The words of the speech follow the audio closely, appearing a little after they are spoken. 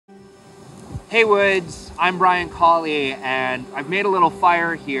Hey Woods, I'm Cauley, and I've made a little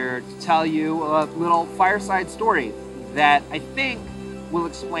fire here to tell you a little fireside story that I think will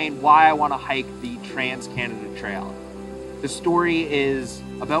explain why I want to hike the Trans-Canada Trail. The story is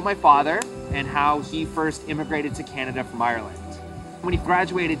about my father and how he first immigrated to Canada from Ireland. When he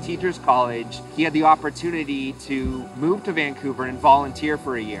graduated Teachers College, he had the opportunity to move to Vancouver and volunteer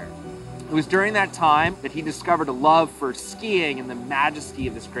for a year. It was during that time that he discovered a love for skiing and the majesty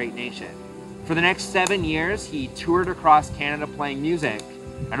of this great nation. For the next 7 years, he toured across Canada playing music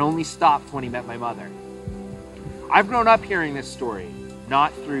and only stopped when he met my mother. I've grown up hearing this story,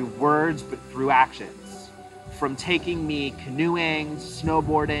 not through words, but through actions. From taking me canoeing,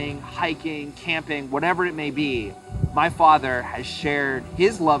 snowboarding, hiking, camping, whatever it may be, my father has shared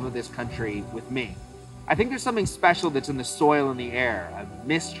his love of this country with me. I think there's something special that's in the soil and the air, a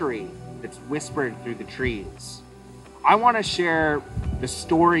mystery that's whispered through the trees. I want to share the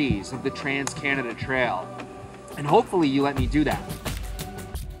stories of the Trans-Canada Trail, and hopefully you let me do that.